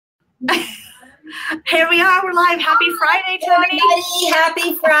Here we are. We're live. Happy Friday, Toni. Everybody,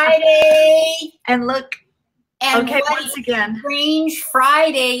 happy Friday. And look, And okay, what once again. strange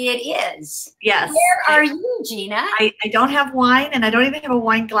Friday it is. Yes. Where are you, Gina? I don't have wine, and I don't even have a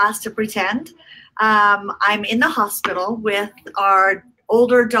wine glass to pretend. I'm in the hospital with our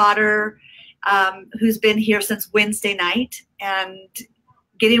older daughter, who's been here since Wednesday night and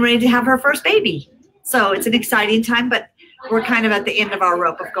getting ready to have her first baby. So it's an exciting time, but we're kind of at the end of our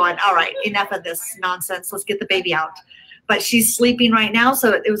rope of going, all right, enough of this nonsense. Let's get the baby out. But she's sleeping right now,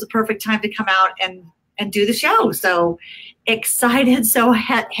 so it was a perfect time to come out and do the show. So excited. So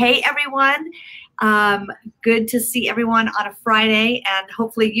hey, everyone. Good to see everyone on a Friday, and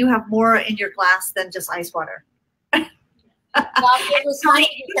hopefully you have more in your glass than just ice water. Well, it was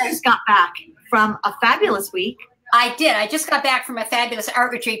funny because just got back from a fabulous week. I did. I just got back from a fabulous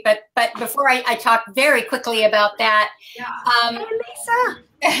art retreat, but before I talk very quickly about that, Hey,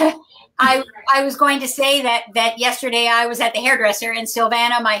 Lisa. I was going to say that yesterday I was at the hairdresser, and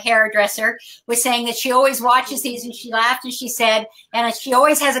Silvana, my hairdresser, was saying that she always watches these, and she laughed and she said, and she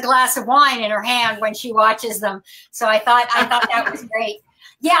always has a glass of wine in her hand when she watches them. So I thought that was great.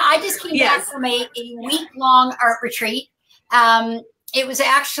 Yeah, I just came back from a week-long art retreat. It was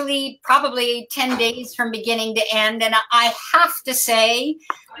actually probably 10 days from beginning to end. And I have to say,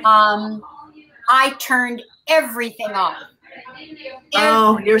 I turned everything off.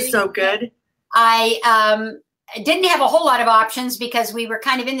 Oh, you're so good. I didn't have a whole lot of options because we were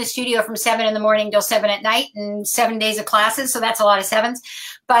kind of in the studio from 7 in the morning till 7 at night and 7 days of classes. So that's a lot of sevens.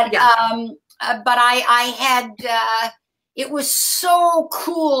 But, but I had, it was so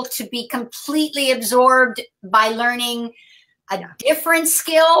cool to be completely absorbed by learning a different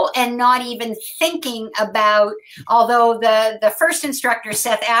skill and not even thinking about, although the first instructor,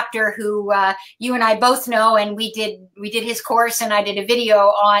 Seth Apter, who you and I both know, and we did his course, and I did a video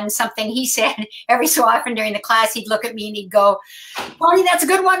on something he said every so often during the class. He'd look at me and he'd go, "Toni, that's a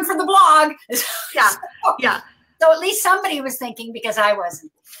good one for the blog." So at least somebody was thinking, because I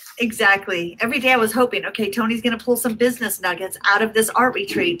wasn't. Exactly. Every day I was hoping, okay, Toni's going to pull some business nuggets out of this art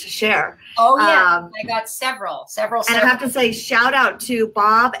retreat to share. Oh, yeah. I got several. And I have to say, shout out to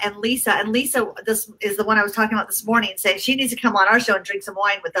Bob and Lisa. And Lisa, this is the one I was talking about this morning, saying she needs to come on our show and drink some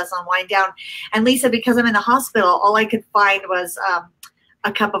wine with us on Wine Down. And Lisa, because I'm in the hospital, all I could find was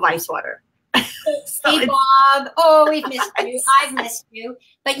a cup of ice water. Hey, Bob. Oh, we've missed you. I've missed you.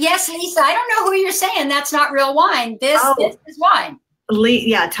 But yes, Lisa, I don't know who you're saying that's not real wine. This is wine.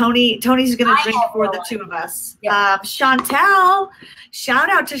 Yeah, Toni's going to drink for the two of us. Yeah. Chantel, shout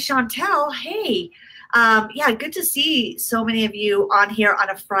out to Chantel. Hey, yeah, good to see so many of you on here on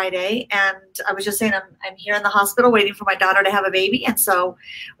a Friday. And I was just saying, I'm here in the hospital waiting for my daughter to have a baby, and so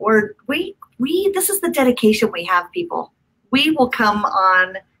this is the dedication we have, people. We will come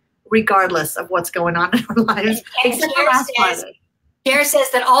on regardless of what's going on in our lives. Except for last Friday. Jer says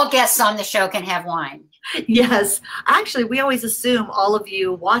that all guests on the show can have wine. Yes. Actually, we always assume all of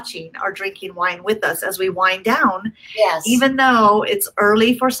you watching are drinking wine with us as we wind down. Yes. Even though it's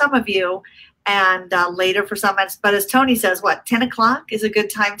early for some of you and later for some. But as Toni says, 10 o'clock is a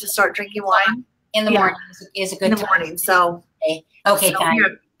good time to start drinking wine? In the morning is a good time. In the morning. So. Okay,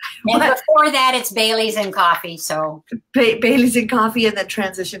 fine. And before that, it's Bailey's and coffee. So Bailey's and coffee, and then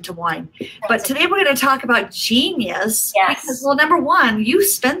transition to wine. But today we're going to talk about genius. Yes. Because, well, number one, you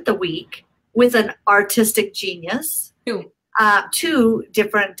spent the week with an artistic genius. Two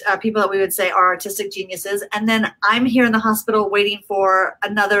different people that we would say are artistic geniuses. And then I'm here in the hospital waiting for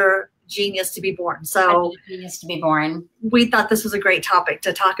another genius to be born. So genius to be born. We thought this was a great topic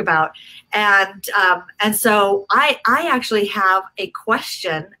to talk about. And so I actually have a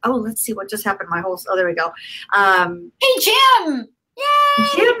question. Oh, let's see what just happened. There we go. Hey, Jim. Yay!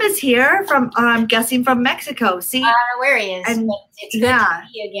 Jim is here from, I'm guessing from Mexico. See? Where he is. And it's good to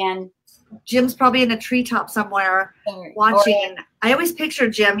see you again. Jim's probably in a treetop somewhere watching. I always picture,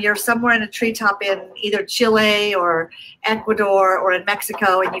 Jim, you're somewhere in a treetop in either Chile or Ecuador or in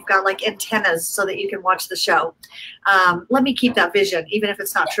Mexico, and you've got like antennas so that you can watch the show. Let me keep that vision, even if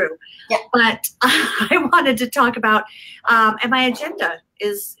it's not true. Yeah. But I wanted to talk about, and my agenda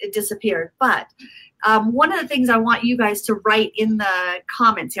it disappeared. But one of the things I want you guys to write in the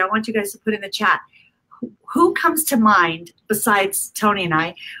comments here, I want you guys to put in the chat, who comes to mind besides Toni and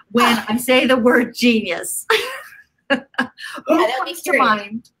I when I say the word genius? Who comes to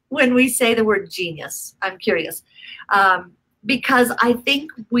mind when we say the word genius? I'm curious. Because I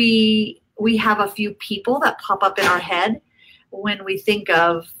think we have a few people that pop up in our head when we think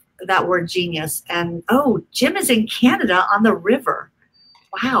of that word genius. And, oh, Jim is in Canada on the river.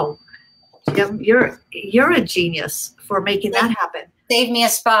 Wow. Jim, you're a genius for making that happen. Save me a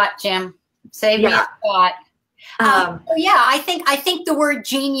spot, Jim. Save me a spot. Yeah, I think the word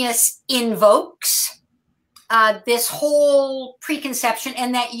genius invokes this whole preconception,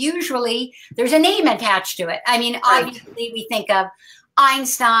 and that usually there's a name attached to it. I mean, obviously we think of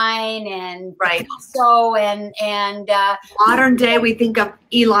Einstein and Picasso and modern day we think of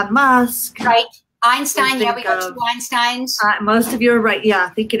Elon Musk. Right. Einstein, we got two Einsteins. Most of you are right. Yeah,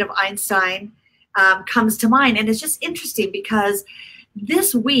 thinking of Einstein comes to mind. And it's just interesting because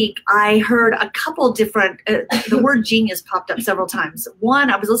this week I heard a couple different, the word genius popped up several times. One,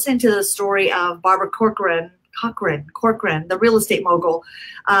 I was listening to the story of Barbara Corcoran, the real estate mogul.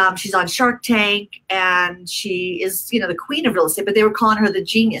 She's on Shark Tank, and she is, the queen of real estate, but they were calling her the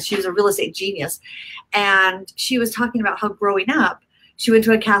genius. She was a real estate genius. And she was talking about how growing up, she went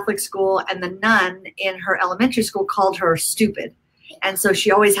to a Catholic school, and the nun in her elementary school called her stupid. And so she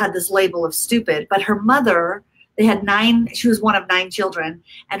always had this label of stupid. But her mother, they had 9, she was one of 9 children,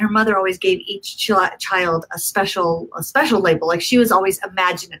 and her mother always gave each child a special label. Like, she was always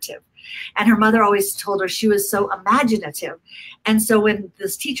imaginative. And her mother always told her she was so imaginative. And so when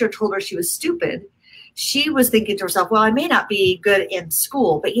this teacher told her she was stupid, she was thinking to herself, well, I may not be good in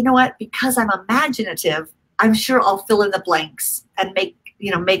school, but you know what? Because I'm imaginative, I'm sure I'll fill in the blanks and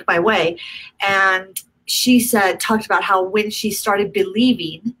make my way. And she talked about how when she started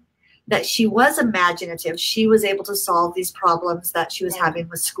believing that she was imaginative, she was able to solve these problems that she was having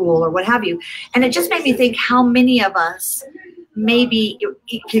with school or what have you. And it just made me think how many of us, maybe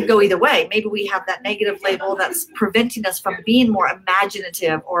it can go either way. Maybe we have that negative label that's preventing us from being more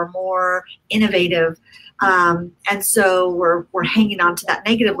imaginative or more innovative. And so we're hanging on to that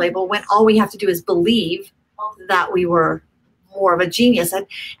negative label when all we have to do is believe that we were more of a genius.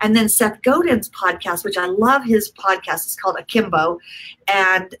 And then Seth Godin's podcast, which I love his podcast, is called Akimbo.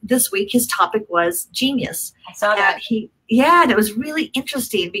 And this week his topic was genius. I saw that. And it was really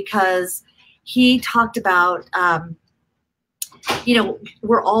interesting because he talked about,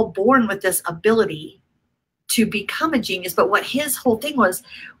 we're all born with this ability to become a genius. But what his whole thing was,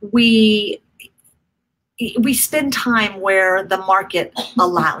 we spend time where the market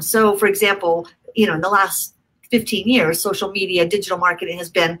allows. So for example, in the last 15 years, social media, digital marketing has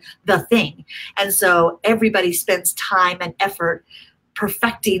been the thing. And so everybody spends time and effort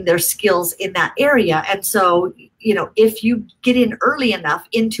perfecting their skills in that area. And so, if you get in early enough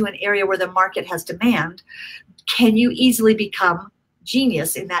into an area where the market has demand, can you easily become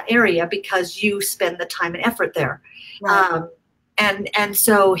genius in that area because you spend the time and effort there? Right. And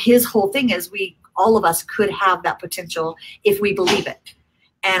so his whole thing is all of us could have that potential if we believe it.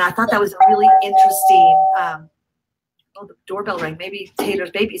 And I thought that was really interesting. The doorbell rang. Maybe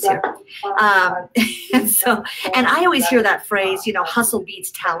Taylor's baby's here. And I always hear that phrase, hustle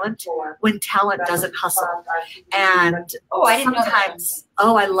beats talent when talent doesn't hustle. And I didn't know that.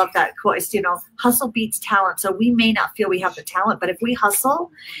 I love that quote. Hustle beats talent. So we may not feel we have the talent, but if we hustle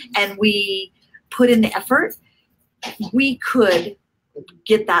and we put in the effort, we could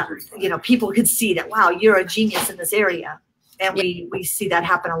get that, people could see that, wow, you're a genius in this area. And we see that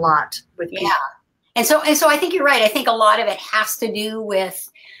happen a lot with people. Yeah. And so I think you're right. I think a lot of it has to do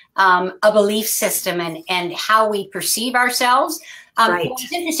with a belief system and how we perceive ourselves. Right. What's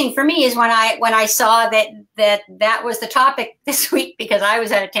interesting for me is when I saw that was the topic this week, because I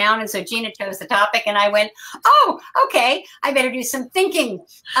was out of town, and so Gina chose the topic, and I went, oh, okay, I better do some thinking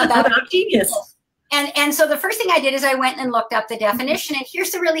about genius. And so the first thing I did is I went and looked up the definition. And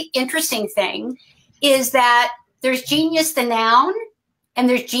here's the really interesting thing, is that there's genius, the noun, and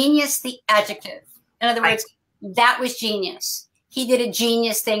there's genius, the adjective. In other words, that was genius. He did a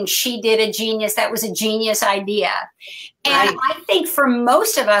genius thing. She did a genius. That was a genius idea. And I think for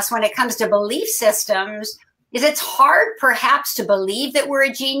most of us, when it comes to belief systems, it's hard perhaps to believe that we're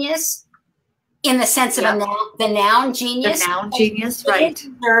a genius in the sense of the noun genius. The noun genius, right.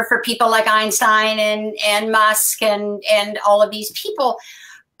 For people like Einstein and Musk and all of these people.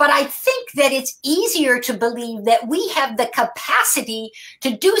 But I think that it's easier to believe that we have the capacity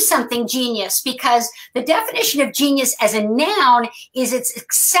to do something genius, because the definition of genius as a noun is its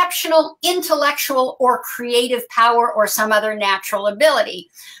exceptional intellectual or creative power or some other natural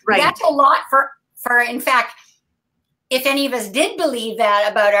ability. Right. That's a lot for in fact, if any of us did believe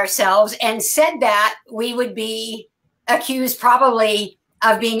that about ourselves and said that, we would be accused probably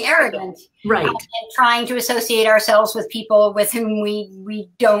of being arrogant, right, and trying to associate ourselves with people with whom we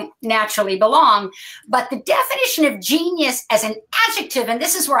don't naturally belong. But the definition of genius as an adjective, and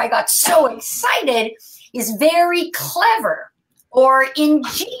this is where I got so excited, is very clever or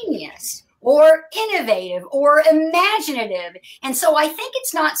ingenious or innovative or imaginative. And so I think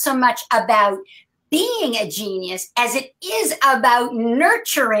it's not so much about being a genius as it is about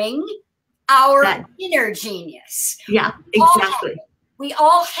nurturing our inner genius. Yeah, exactly. We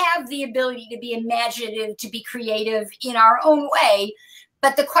all have the ability to be imaginative, to be creative in our own way.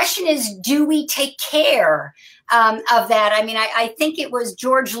 But the question is, do we take care of that? I mean, I think it was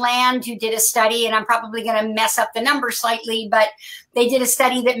George Land who did a study, and I'm probably going to mess up the number slightly, but they did a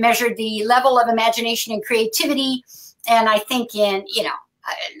study that measured the level of imagination and creativity. And I think in, you know,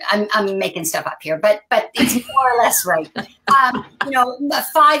 I'm making stuff up here, but it's more or less right. You know,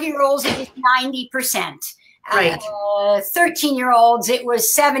 5-year-olds, it was 90%. Right. 13-year-olds, it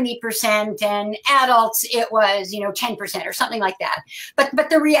was 70%, and adults, it was, you know, 10% or something like that.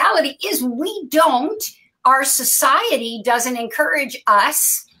 But the reality is our society doesn't encourage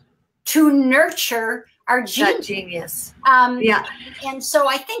us to nurture our genius. Yeah. And so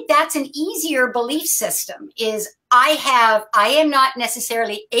I think that's an easier belief system is I am not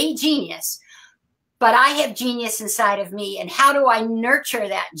necessarily a genius, but I have genius inside of me. And how do I nurture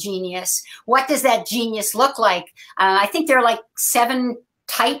that genius? What does that genius look like? I think there are like 7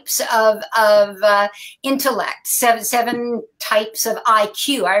 types of intellect, seven types of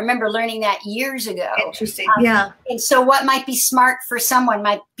IQ. I remember learning that years ago. Interesting. Yeah. And so what might be smart for someone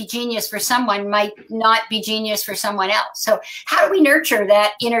might be genius for someone, might not be genius for someone else. So how do we nurture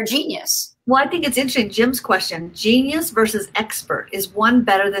that inner genius? Well, I think it's interesting, Jim's question, genius versus expert. Is one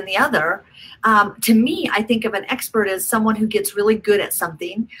better than the other? To me, I think of an expert as someone who gets really good at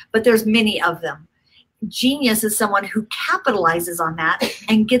something, but there's many of them. Genius is someone who capitalizes on that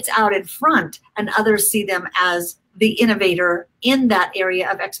and gets out in front, and others see them as the innovator in that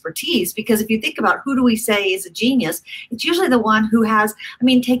area of expertise. Because if you think about who do we say is a genius, it's usually the one who has, I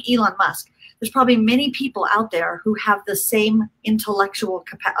mean, take Elon Musk. There's probably many people out there who have the same intellectual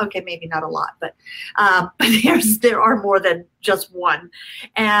capacity. Okay, maybe not a lot, but there are more than just one.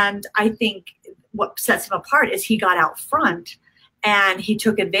 And I think what sets him apart is he got out front and he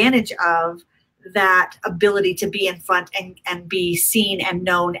took advantage of that ability to be in front and be seen and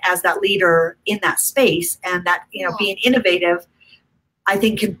known as that leader in that space. And that, you know, being innovative, I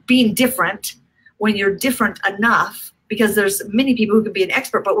think being different, when you're different enough, because there's many people who can be an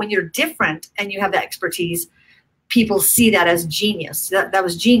expert, but when you're different and you have that expertise, people see that as genius. That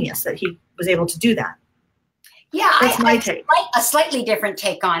was genius that he was able to do that. Yeah, that's my take. A slightly different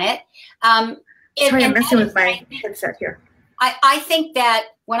take on it. Sorry, I'm messing with my headset here. I think that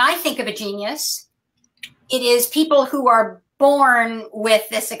when I think of a genius, it is people who are born with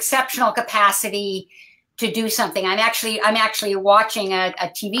this exceptional capacity to do something. I'm actually watching a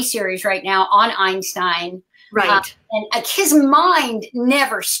TV series right now on Einstein. Right. And his mind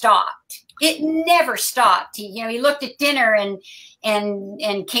never stopped. It never stopped. He looked at dinner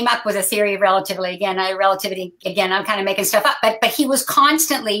and came up with a theory of relativity. Again, I'm kind of making stuff up, but he was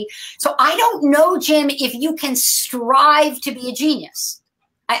constantly. So I don't know, Jim, if you can strive to be a genius.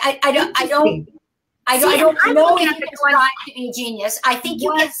 I don't know if you can strive to be a genius. I think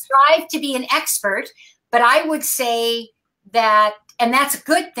you can strive to be an expert, but I would say that, and that's a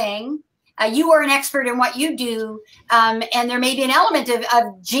good thing. You are an expert in what you do, and there may be an element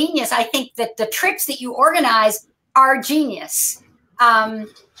of genius. I think that the trips that you organize are genius.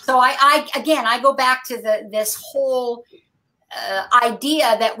 So I go back to this whole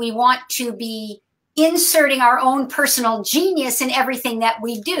idea that we want to be inserting our own personal genius in everything that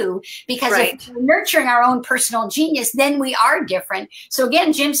we do, because if we're nurturing our own personal genius, then we are different. So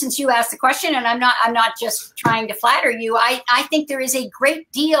again, Jim, since you asked the question, and I'm not just trying to flatter you, I think there is a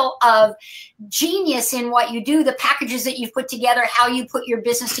great deal of genius in what you do, the packages that you've put together, how you put your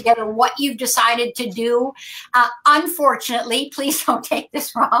business together, what you've decided to do. Unfortunately, please don't take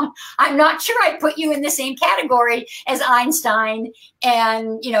this wrong, I'm not sure I'd put you in the same category as Einstein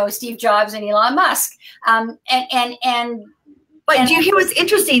and Steve Jobs and Elon Musk. But do you hear what's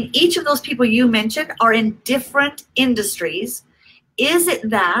interesting? Each of those people you mentioned are in different industries. Is it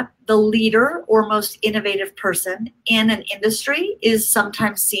that the leader or most innovative person in an industry is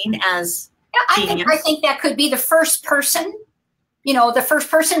sometimes seen as genius? I think that could be the first person,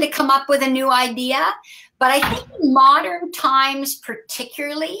 to come up with a new idea. But I think in modern times,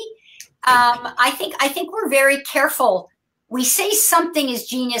 particularly, I think we're very careful. We say something is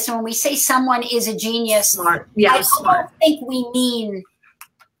genius, and when we say someone is a genius, smart. Yeah, I don't think we mean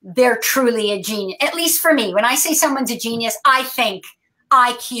they're truly a genius. At least for me, when I say someone's a genius, I think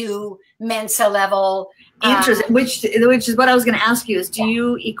IQ, Mensa level. Interesting. Which is what I was going to ask you: is do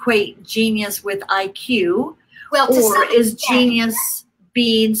you equate genius with IQ, or is genius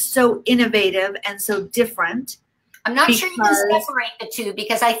being so innovative and so different I'm not sure you can separate the two,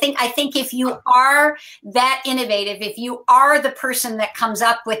 because I think if you are that innovative, if you are the person that comes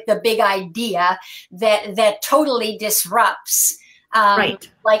up with the big idea that totally disrupts, right,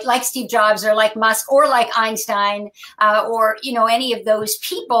 like Steve Jobs or like Musk or like Einstein, or, you know, any of those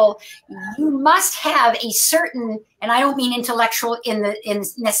people, you must have a certain, and I don't mean intellectual in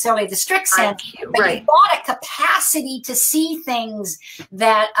necessarily the strict sense, but right, you've got a capacity to see things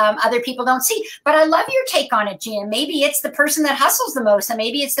that other people don't see. But I love your take on it, Gina. Maybe it's the person that hustles the most, and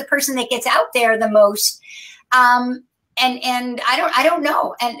maybe it's the person that gets out there the most. And I don't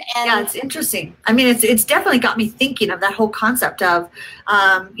know. And yeah, it's interesting. I mean, it's definitely got me thinking of that whole concept of,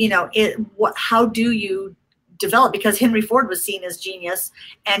 you know, how do you develop? Because Henry Ford was seen as genius,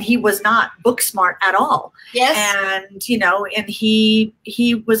 and he was not book smart at all. Yes. And, you know, and he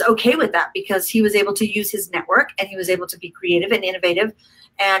was okay with that because he was able to use his network, and he was able to be creative and innovative,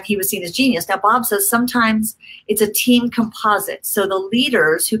 and he was seen as genius. Now, Bob says sometimes it's a team composite. So the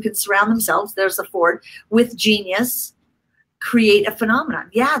leaders who can surround themselves, there's the Ford, with genius, create a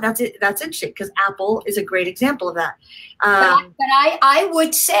phenomenon. Yeah, that's it. That's interesting, because Apple is a great example of that. But I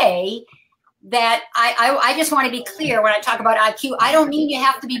would say that I just want to be clear when I talk about IQ. I don't mean you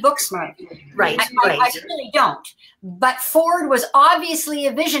have to be book smart. Right. I really don't. But Ford was obviously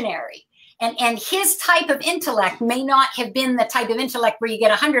a visionary. And his type of intellect may not have been the type of intellect where you get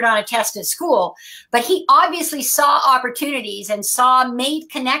 100 on a test at school, but he obviously saw opportunities and made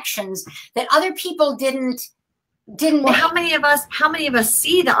connections that other people didn't. Well, how many of us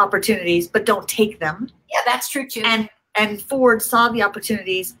see the opportunities but don't take them? Yeah, that's true too. And Ford saw the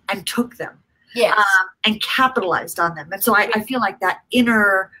opportunities and took them. Yes. And capitalized on them. And so I feel like that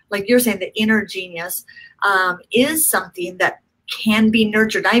inner, like you're saying, the inner genius is something that can be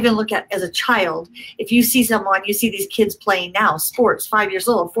nurtured. I even look at as a child, if you see someone, you see these kids playing now, sports, 5 years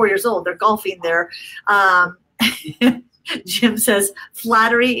old, 4 years old, they're golfing, they're Jim says,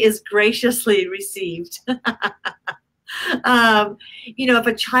 flattery is graciously received. You know, if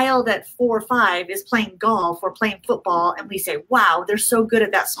a child at 4 or 5 is playing golf or playing football, and we say, wow, they're so good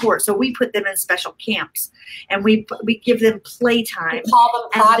at that sport. So we put them in special camps, and we give them playtime.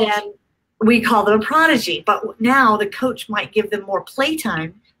 And then we call them a prodigy. But now the coach might give them more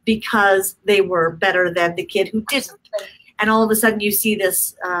playtime because they were better than the kid who didn't. And all of a sudden you see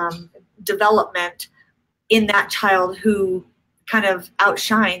this development in that child who kind of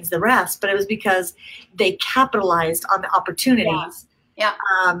outshines the rest, but it was because they capitalized on the opportunities. Yeah.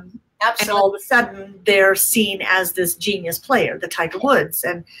 And all of a sudden they're seen as this genius player, the Tiger Woods,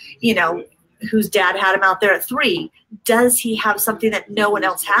 and, you know, whose dad had him out there at 3. Does he have something that no one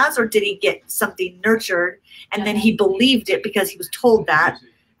else has, or did he get something nurtured and then he believed it because he was told that?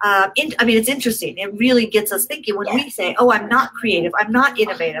 I mean, it's interesting. It really gets us thinking when we say, oh, I'm not creative, I'm not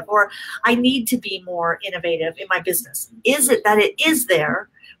innovative, or I need to be more innovative in my business. Is it that it is there?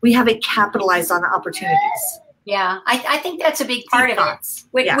 We haven't capitalized on the opportunities. Yeah, I think that's a big part of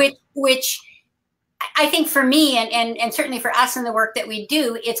it, which I think for me and certainly for us in the work that we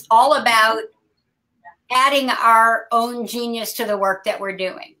do, it's all about adding our own genius to the work that we're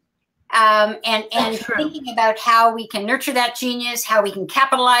doing. And thinking about how we can nurture that genius, how we can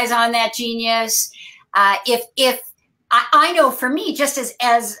capitalize on that genius. If I know for me, just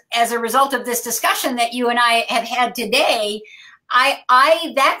as a result of this discussion that you and I have had today,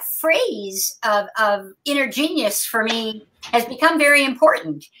 that phrase of inner genius for me has become very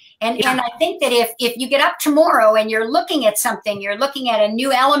important. And I think that if you get up tomorrow and you're looking at something, you're looking at a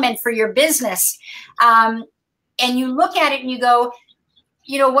new element for your business, and you look at it and you go,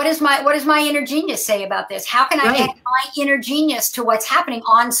 you know, what does my inner genius say about this? How can I add my inner genius to what's happening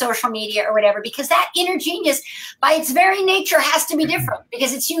on social media or whatever? Because that inner genius, by its very nature, has to be different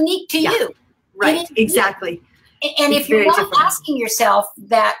because it's unique to you. Right, exactly. And if you're not asking yourself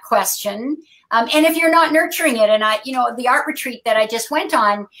that question, and if you're not nurturing it, and the art retreat that I just went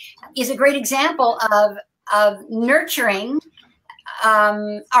on is a great example of nurturing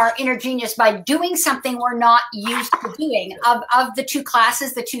our inner genius by doing something we're not used to doing. Of the 2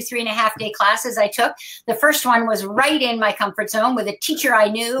 classes, the 2 3.5-day classes I took, the first one was right in my comfort zone with a teacher I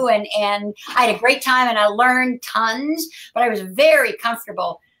knew, and I had a great time and I learned tons, but I was very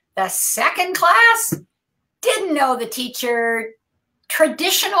comfortable. The second class, didn't know the teacher,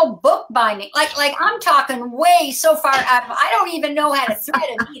 traditional book binding, like I'm talking way so far out. I don't even know how to thread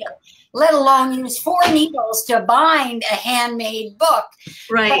a needle, let alone use 4 needles to bind a handmade book.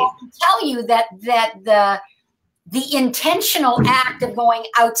 Right. But I can tell you that the intentional act of going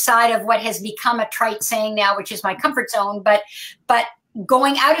outside of what has become a trite saying now, which is my comfort zone, but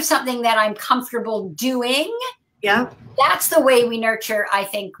going out of something that I'm comfortable doing. Yeah. That's the way we nurture, I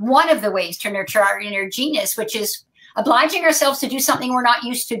think, one of the ways to nurture our inner genius, which is obliging ourselves to do something we're not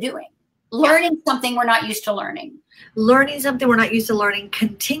used to doing, learning something we're not used to learning. Learning something we're not used to learning,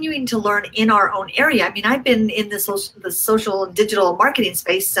 continuing to learn in our own area. I mean, I've been in the social and digital marketing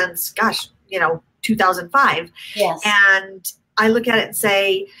space since, gosh, 2005. Yes. And I look at it and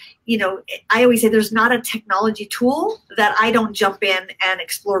say, I always say there's not a technology tool that I don't jump in and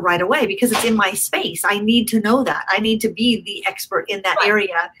explore right away because it's in my space. I need to know that. I need to be the expert in that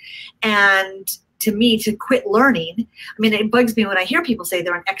area. And to me, to quit learning, I mean, it bugs me when I hear people say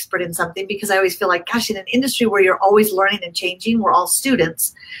they're an expert in something, because I always feel like, gosh, in an industry where you're always learning and changing, we're all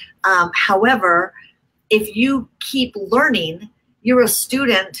students. However, if you keep learning, you're a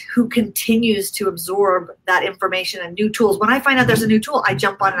student who continues to absorb that information and new tools. When I find out there's a new tool, I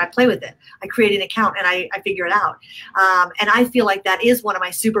jump on and I play with it. I create an account and I figure it out. And I feel like that is one of my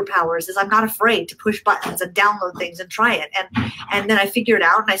superpowers, is I'm not afraid to push buttons and download things and try it. And then I figure it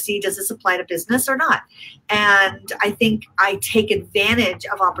out and I see, does this apply to business or not? And I think I take advantage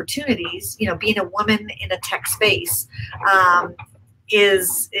of opportunities. Being a woman in a tech space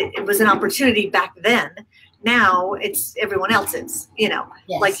it was an opportunity back then. Now it's everyone else's, yes.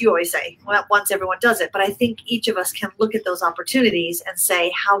 Like you always say, well, once everyone does it. But I think each of us can look at those opportunities and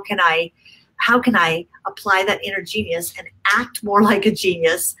say, how can I apply that inner genius and act more like a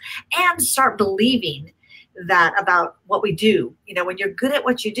genius and start believing that about what we do. When you're good at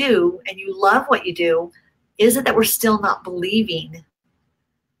what you do and you love what you do, is it that we're still not believing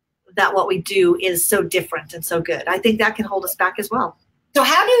that what we do is so different and so good? I think that can hold us back as well. So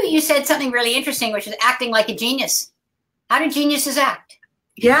you said something really interesting, which is acting like a genius. How do geniuses act?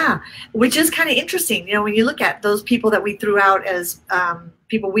 Yeah, which is kind of interesting. When you look at those people that we threw out as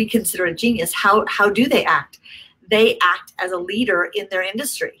people we consider a genius, how do they act? They act as a leader in their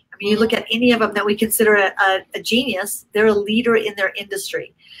industry. I mean, you look at any of them that we consider a genius, they're a leader in their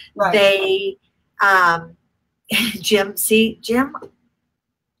industry. Right. They, Jim,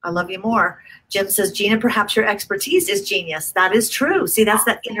 I love you more. Jim says, Gina, perhaps your expertise is genius. That is true. See, that's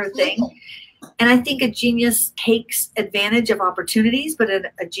that inner thing. And I think a genius takes advantage of opportunities, but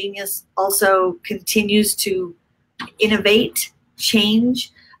a genius also continues to innovate,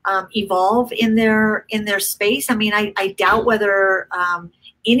 change, evolve in their space. I mean, I doubt whether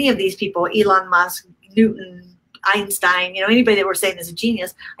any of these people, Elon Musk, Newton, Einstein, anybody that we're saying is a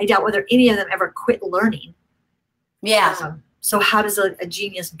genius, I doubt whether any of them ever quit learning. Yeah. So how does a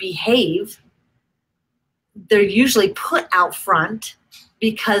genius behave? They're usually put out front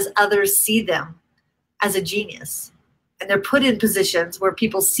because others see them as a genius. And they're put in positions where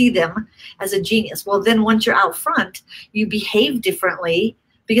people see them as a genius. Well, then once you're out front, you behave differently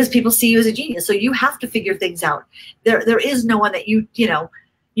because people see you as a genius. So you have to figure things out. There is no one that you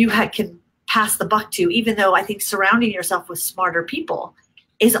can pass the buck to, even though I think surrounding yourself with smarter people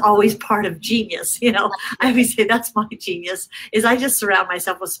is always part of genius. I always say that's my genius, is I just surround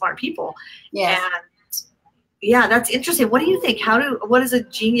myself with smart people. Yeah. And yeah, that's interesting. What do you think? What does a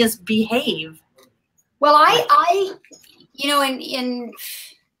genius behave? Well, I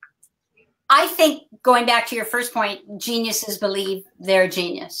think, going back to your first point, geniuses believe they're a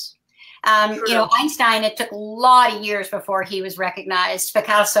genius. Einstein, it took a lot of years before he was recognized.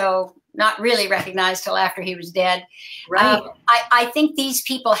 Picasso, not really recognized till after he was dead. Right. I think these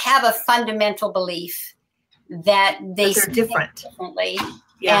people have a fundamental belief that they're different. Differently.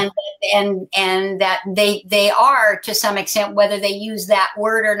 Yeah. And that they are, to some extent, whether they use that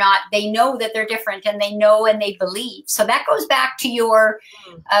word or not, they know that they're different, and they know and they believe. So that goes back to your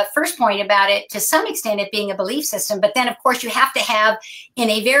first point about it, to some extent, it being a belief system. But then, of course, you have to have, in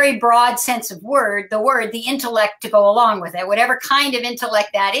a very broad sense of the intellect to go along with it, whatever kind of intellect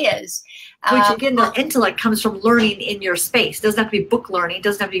that is. Which, again, the intellect comes from learning in your space. It doesn't have to be book learning. It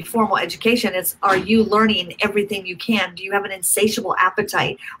doesn't have to be formal education. It's, are you learning everything you can? Do you have an insatiable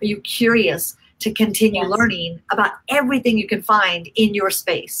appetite? Are you curious to continue learning about everything you can find in your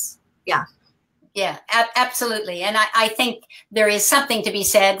space? Yeah. Yeah, absolutely. And I think there is something to be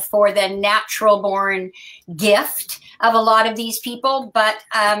said for the natural born gift of a lot of these people, but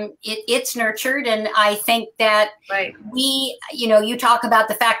it's nurtured. And I think that you talk about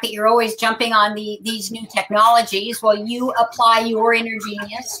the fact that you're always jumping on these new technologies. Well, you apply your inner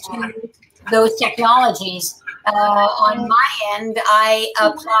genius to those technologies. On my end, I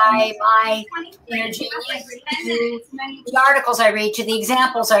apply my inner genius to the articles I read, to the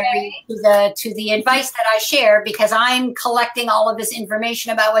examples I read, to the advice that I share, because I'm collecting all of this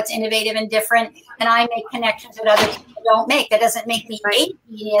information about what's innovative and different, and I make connections that other people don't make. That doesn't make me a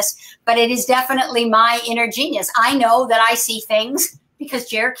genius, but it is definitely my inner genius. I know that I see things, because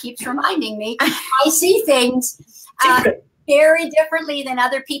Jer keeps reminding me, I see things very differently than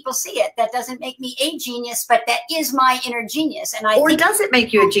other people see it. That doesn't make me a genius, but that is my inner genius. And or does it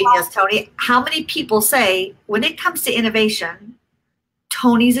make you a genius, Toni? How many people say when it comes to innovation,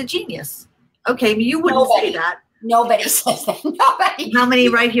 Toni's a genius? Okay, you wouldn't say that. Nobody says that. Nobody. How many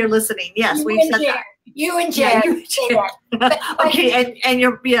right here listening? Yes, we've said that. You and Jan. Yeah, okay, and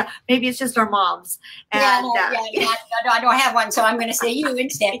you're maybe it's just our moms. And, I don't have one, so I'm going to say you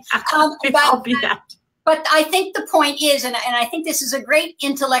instead. I'll be that. But I think the point is, and I think this is a great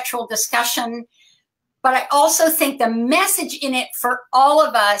intellectual discussion, but I also think the message in it for all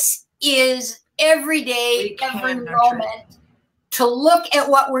of us is every day, every moment, to look at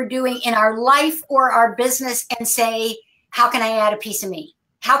what we're doing in our life or our business and say, how can I add a piece of me?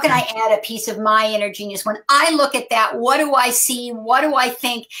 How can I add a piece of my inner genius? When I look at that, what do I see? What do I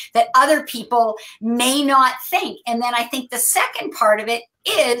think that other people may not think? And then I think the second part of it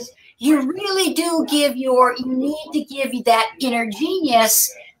is you really do you need to give that inner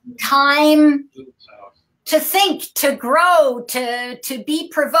genius time to think, to grow, to be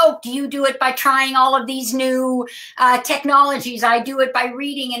provoked. You do it by trying all of these new technologies. I do it by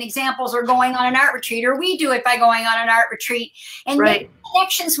reading and examples or going on an art retreat, or we do it by going on an art retreat and make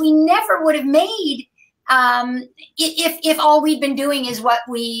connections we never would have made if all we'd been doing is what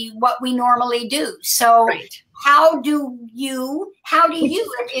we normally do. So how do you,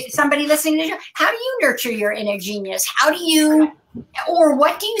 if somebody listening to you, how do you nurture your inner genius? How do you, or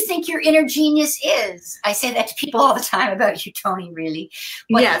what do you think your inner genius is? I say that to people all the time about you, Toni, really.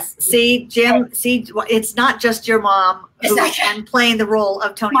 Yes. See, Jim, it's not just your mom and playing the role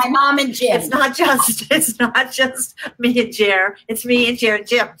of Toni. My mom and Jim. It's not just me and Jer. It's me and Jer and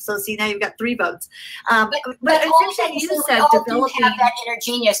Jim. So see, now you've got 3 votes. But it's interesting you said developing have that inner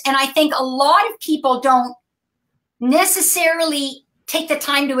genius. And I think a lot of people don't necessarily take the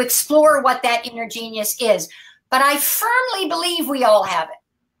time to explore what that inner genius is. But I firmly believe we all have it.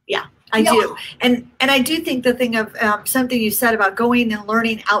 Yeah, I do. And I do think the thing of something you said about going and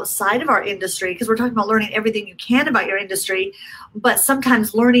learning outside of our industry, because we're talking about learning everything you can about your industry, but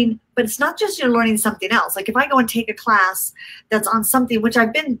sometimes learning, but it's not just you're learning something else. Like if I go and take a class that's on something, which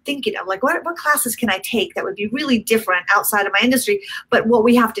I've been thinking of, like what classes can I take that would be really different outside of my industry? But what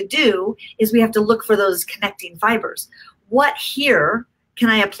we have to do is we have to look for those connecting fibers. What here can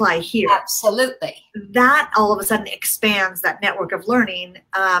I apply here? Absolutely. That all of a sudden expands that network of learning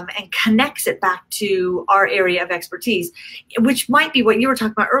and connects it back to our area of expertise, which might be what you were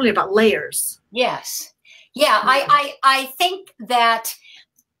talking about earlier about layers. Yes. Yeah, I think that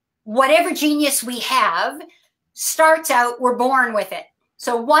whatever genius we have starts out, we're born with it.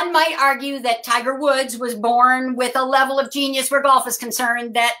 So one might argue that Tiger Woods was born with a level of genius where golf is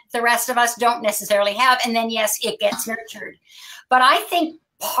concerned that the rest of us don't necessarily have. And then, yes, it gets nurtured. But I think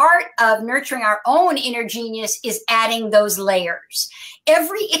part of nurturing our own inner genius is adding those layers.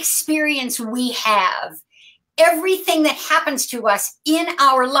 Every experience we have, everything that happens to us in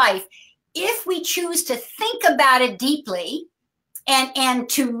our life, if we choose to think about it deeply and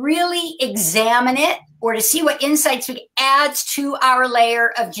to really examine it or to see what insights we adds to our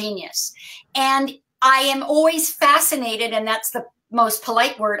layer of genius. And I am always fascinated, and that's the most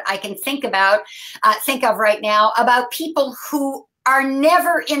polite word I can think of right now, about people who are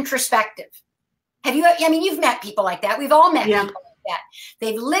never introspective. Have you, I mean, you've met people like that. We've all met people like that.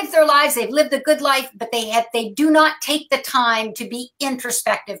 They've lived their lives, they've lived a good life, but they do not take the time to be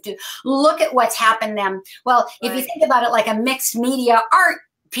introspective, to look at what's happened to them. Well, if you think about it like a mixed media art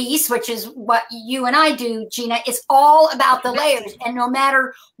piece, which is what you and I do, Gina, it's all about the layers. And no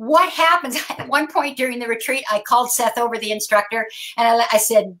matter what happens, at one point during the retreat, I called Seth over, the instructor, and I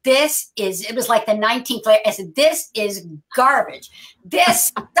said, it was like the 19th layer. I said, this is garbage. This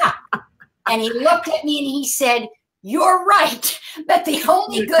stuff. And he looked at me and he said, you're right. But the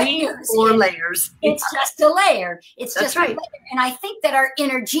only good news is layers. It's just a layer. It's just a layer. And I think that our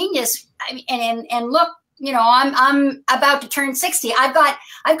inner genius, and look, you know, I'm about to turn 60. I've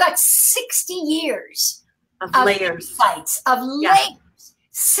got 60 years of layers. Insights, of layers.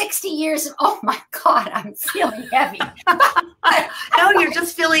 60 years of, oh my God, I'm feeling heavy. No, you're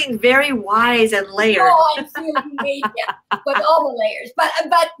just feeling very wise and layered. No, I'm feeling way down, but all the layers.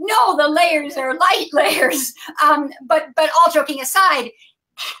 But no, the layers are light layers. But all joking aside,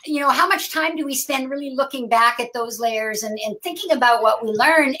 you know, how much time do we spend really looking back at those layers and thinking about what we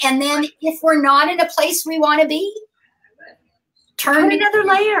learned? And then if we're not in a place we want to be, turn another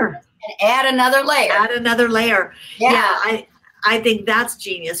layer. And add another layer. Add another layer. Yeah. I think that's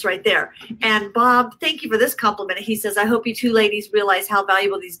genius right there. And Bob, thank you for this compliment. He says, I hope you two ladies realize how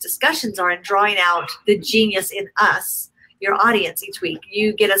valuable these discussions are in drawing out the genius in us. your audience each week.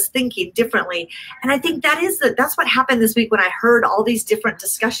 You get us thinking differently. And I think that's what happened this week when I heard all these different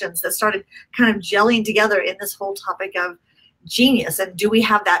discussions that started kind of gelling together in this whole topic of genius. And do we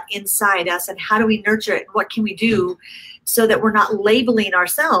have that inside us? And how do we nurture it? And what can we do so that we're not labeling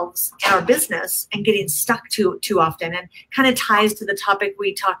ourselves and our business and getting stuck too often? And kind of ties to the topic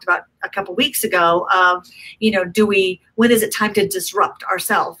we talked about a couple weeks ago of, when is it time to disrupt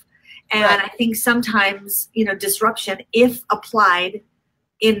ourselves? And I think sometimes, disruption, if applied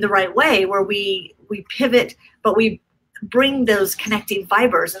in the right way, where we pivot, but we bring those connecting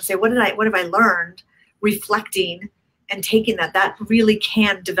fibers and say, what have I learned, reflecting and taking that really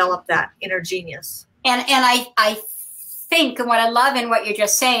can develop that inner genius. And I think, and what I love in what you're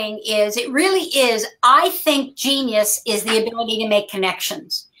just saying is, it really is, I think genius is the ability to make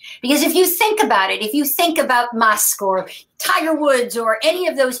connections. Because if you think about it, if you think about Musk or Tiger Woods or any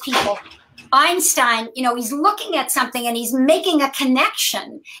of those people, Einstein, he's looking at something and he's making a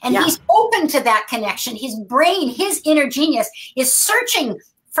connection, and he's open to that connection. His brain, his inner genius is searching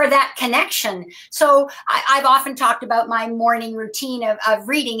for that connection. So I've often talked about my morning routine of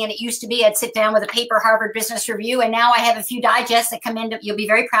reading, and it used to be I'd sit down with a paper, Harvard Business Review, and now I have a few digests that come in. You'll be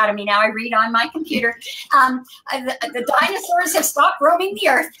very proud of me now. I read on my computer. The dinosaurs have stopped roaming the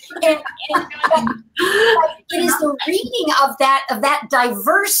earth. And it is the reading of that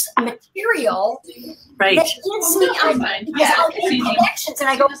diverse material that gives me because I'll make connections, and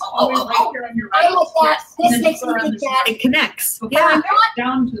I go, I like that. This makes me think that. It connects. Yeah.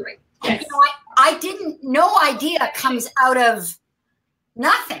 Down to the right. Yes. I didn't. No idea comes out of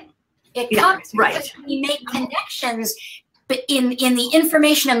nothing. It comes because we make connections, but in the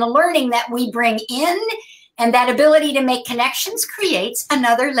information and the learning that we bring in, and that ability to make connections creates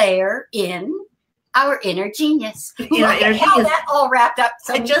another layer in our inner genius. That all wrapped up.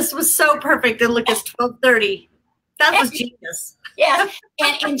 So it just was so perfect. And look, it's 12:30. That was genius. Yes.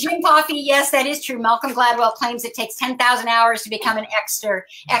 And Jim Coffey, yes, that is true. Malcolm Gladwell claims it takes 10,000 hours to become an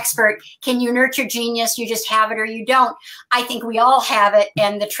expert. Can you nurture genius? You just have it or you don't. I think we all have it.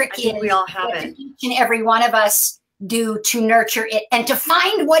 And the trick is we all have it. Each and every one of us do to nurture it and to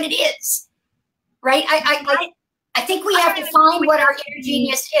find what it is. Right? I think we have to find what our inner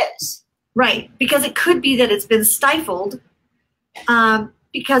genius is. Right. Because it could be that it's been stifled.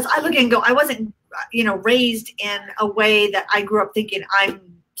 Because I look and go, I wasn't raised in a way that I grew up thinking I'm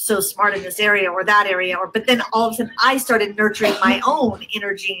so smart in this area or that area, but then all of a sudden I started nurturing my own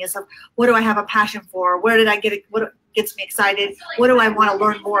inner genius of what do I have a passion for? Where did I get it? What gets me excited? What do I want to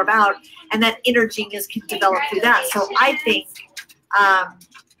learn more about? And that inner genius can develop through that. So I think,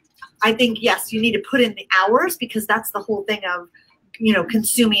 yes, you need to put in the hours, because that's the whole thing of,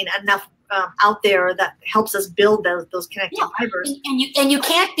 consuming enough out there that helps us build those connecting fibers. And you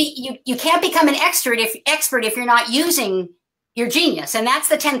can't become an expert if you're not using your genius. And that's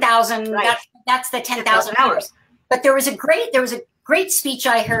the 10,000. Right. That's the 10,000 hours. But there was a great speech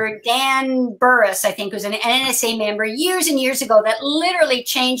I heard. Dan Burris, I think, was an NSA member years and years ago, that literally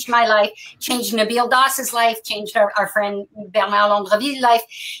changed my life, changed Nabil Das's life, changed our friend Bernard Landreville's life.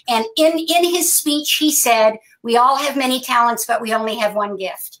 And in his speech, he said, "We all have many talents, but we only have one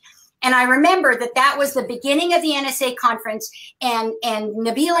gift." And I remember that was the beginning of the NSA conference, and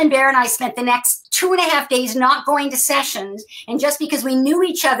Nabil and Bear and I spent the next 2.5 days not going to sessions, and just because we knew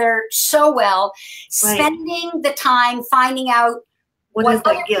each other so well, spending the time finding out what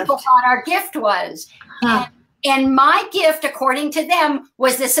other people thought our gift was. And my gift, according to them,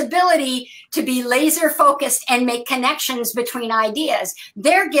 was this ability to be laser focused and make connections between ideas.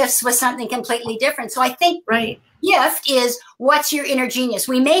 Their gifts was something completely different. So I think gift is, what's your inner genius?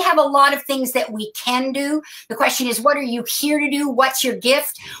 We may have a lot of things that we can do. The question is, what are you here to do? What's your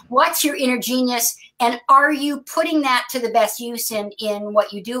gift? What's your inner genius? And are you putting that to the best use in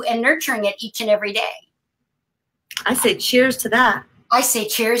what you do and nurturing it each and every day? I say cheers to that. I say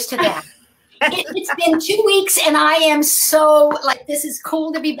cheers to that. It's been 2 weeks, and I am so this is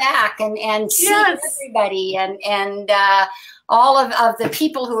cool to be back and see everybody and all of the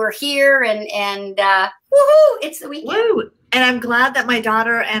people who are here and woohoo! It's the weekend. Woo! And I'm glad that my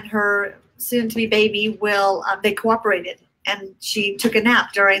daughter and her soon-to-be baby will they cooperated, and she took a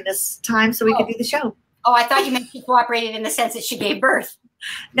nap during this time so we could do the show. Oh, I thought you meant she cooperated in the sense that she gave birth.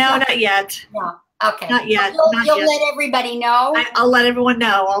 No, not yet. No. Okay. Not yet. You'll let everybody know. I'll let everyone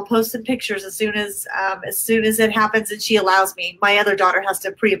know. I'll post some pictures as soon as it happens and she allows me. My other daughter has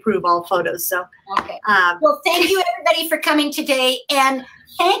to pre-approve all photos. So. Okay. Well, thank you everybody for coming today, and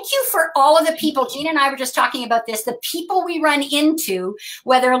thank you for all of the people. Gina and I were just talking about this. The people we run into,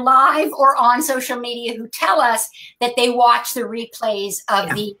 whether live or on social media, who tell us that they watch the replays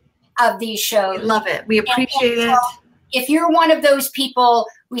of these shows. We love it. We appreciate it. if you're one of those people,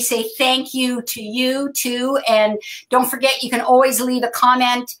 we say thank you to you too. And don't forget, you can always leave a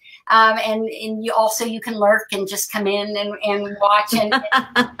comment. And you can lurk and just come in and watch.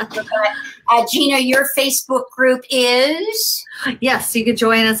 Gina, your Facebook group is? Yes, you can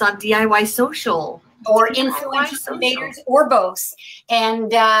join us on DIY Social. Or Influential Invaders, or both.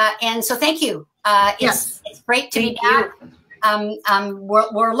 And so thank you. It's great to be back.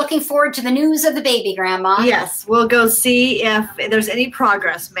 We're looking forward to the news of the baby, Grandma. Yes, we'll go see if there's any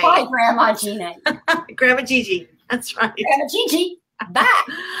progress made. Bye, Grandma Gina. Grandma Gigi. That's right. Grandma Gigi. Bye.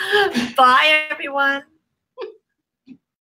 Bye, everyone.